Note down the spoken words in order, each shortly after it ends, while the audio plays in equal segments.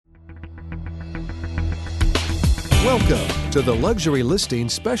Welcome to the Luxury Listing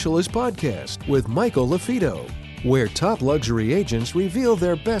Specialist Podcast with Michael LaFido, where top luxury agents reveal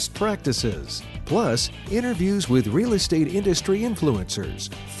their best practices, plus interviews with real estate industry influencers,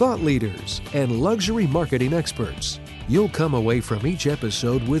 thought leaders, and luxury marketing experts. You'll come away from each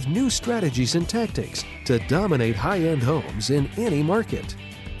episode with new strategies and tactics to dominate high-end homes in any market.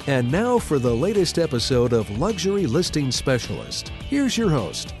 And now for the latest episode of Luxury Listing Specialist. Here's your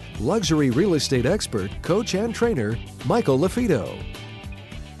host, luxury real estate expert, coach, and trainer, Michael LaFido.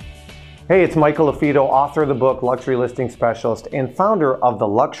 Hey, it's Michael LaFido, author of the book Luxury Listing Specialist and founder of the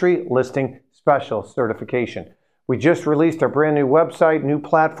Luxury Listing Specialist certification. We just released our brand new website, new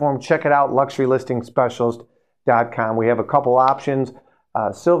platform. Check it out, luxurylistingspecialist.com. We have a couple options.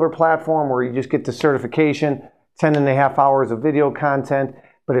 Silver platform where you just get the certification, 10 and a half hours of video content.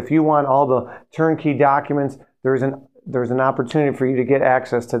 But if you want all the turnkey documents, there's an opportunity for you to get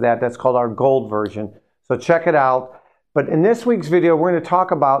access to that. That's called our gold version. So check it out. But in this week's video, we're going to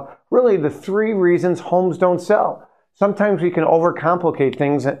talk about really the 3 reasons homes don't sell. Sometimes we can overcomplicate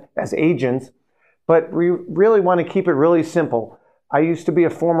things as agents, but we really want to keep it really simple. I used to be a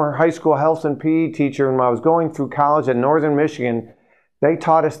former high school health and PE teacher, and when I was going through college at Northern Michigan, they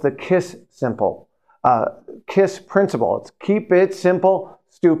taught us the KISS principle. It's keep it simple,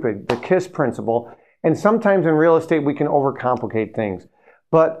 stupid, the KISS principle. And sometimes in real estate, we can overcomplicate things.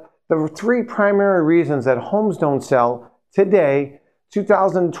 But the 3 primary reasons that homes don't sell today,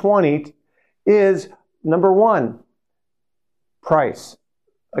 2020, is number 1, price.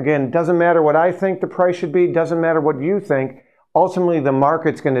 Again, doesn't matter what I think the price should be, doesn't matter what you think. Ultimately, the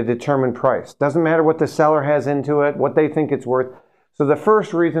market's going to determine price. Doesn't matter what the seller has into it, what they think it's worth. So the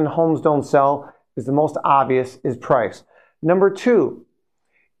first reason homes don't sell is the most obvious, is price. Number 2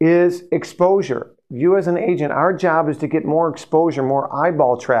 is exposure. You as an agent, our job is to get more exposure, more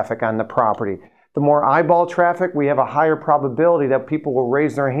eyeball traffic on the property. The more eyeball traffic, we have a higher probability that people will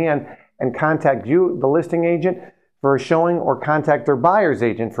raise their hand and contact you, the listing agent, for a showing, or contact their buyer's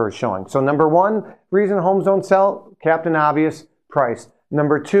agent for a showing. So number 1 reason homes don't sell, Captain Obvious, price.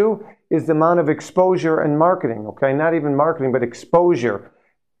 Number 2 is the amount of exposure and marketing, okay? Not even marketing, but exposure,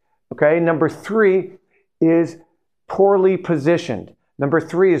 okay? Number 3 is poorly positioned. Number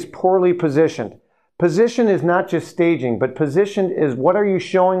 3 is poorly positioned. Position is not just staging, but position is what are you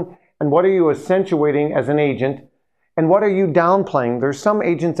showing and what are you accentuating as an agent, and what are you downplaying? There's some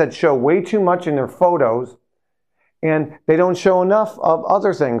agents that show way too much in their photos and they don't show enough of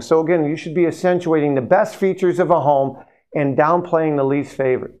other things. So again, you should be accentuating the best features of a home and downplaying the least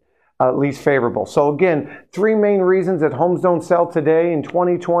favorable. So again, 3 main reasons that homes don't sell today in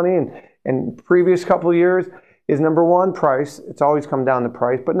 2020 and previous couple of years is number 1, price. It's always come down to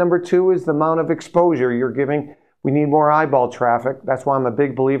price. But number 2 is the amount of exposure you're giving. We need more eyeball traffic. That's why I'm a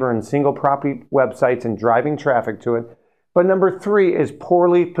big believer in single property websites and driving traffic to it. But number 3 is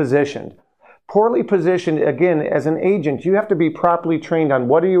poorly positioned. Poorly positioned, again, as an agent, you have to be properly trained on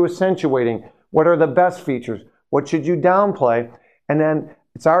what are you accentuating, what are the best features, what should you downplay, and then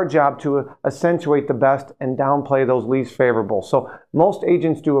it's our job to accentuate the best and downplay those least favorable. So most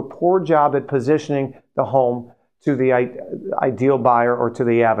agents do a poor job at positioning the home to the ideal buyer or to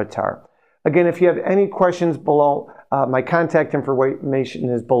the avatar. Again, if you have any questions below, my contact information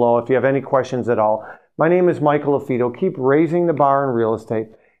is below if you have any questions at all. My name is Michael LaFido. Keep raising the bar in real estate.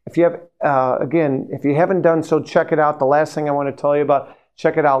 If you have, if you haven't done so, check it out. The last thing I want to tell you about,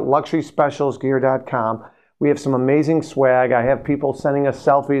 check it out, luxuryspecialistgear.com. We have some amazing swag. I have people sending us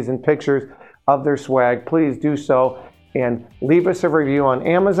selfies and pictures of their swag. Please do so and leave us a review on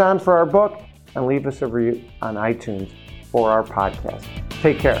Amazon for our book and leave us a review on iTunes for our podcast.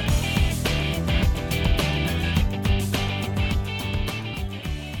 Take care.